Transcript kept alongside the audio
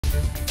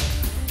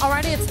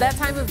Alrighty, it's that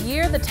time of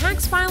year. The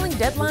tax filing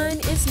deadline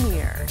is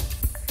near.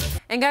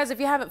 And guys, if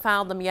you haven't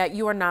filed them yet,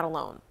 you are not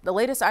alone. The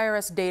latest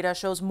IRS data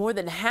shows more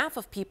than half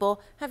of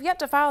people have yet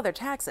to file their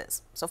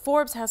taxes. So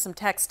Forbes has some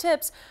tax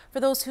tips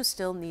for those who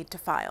still need to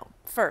file.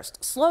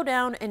 First, slow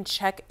down and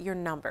check your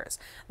numbers.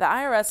 The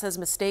IRS says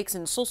mistakes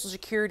in Social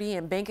Security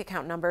and bank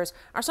account numbers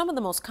are some of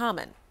the most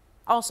common.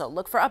 Also,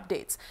 look for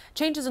updates.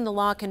 Changes in the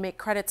law can make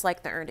credits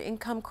like the Earned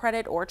Income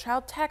Credit or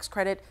Child Tax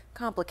Credit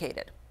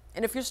complicated.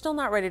 And if you're still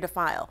not ready to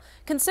file,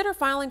 consider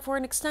filing for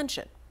an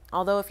extension.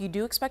 Although if you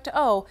do expect to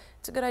owe,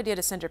 it's a good idea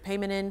to send your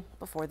payment in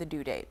before the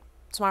due date.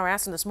 So why we're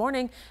asking this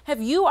morning,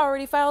 have you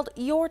already filed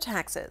your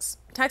taxes?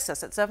 Text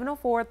us at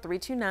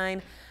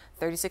 704-329-3600.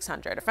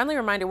 A friendly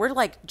reminder, we're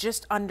like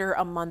just under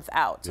a month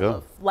out.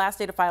 So the last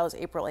day to file is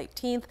April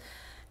 18th,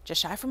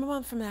 just shy from a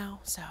month from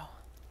now. So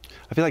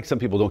I feel like some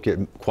people don't get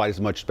quite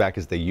as much back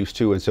as they used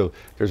to, and so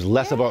there's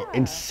less of an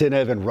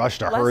incentive and rush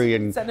to hurry.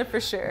 Incentive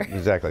for sure.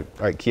 Exactly.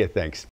 All right, Kia, thanks.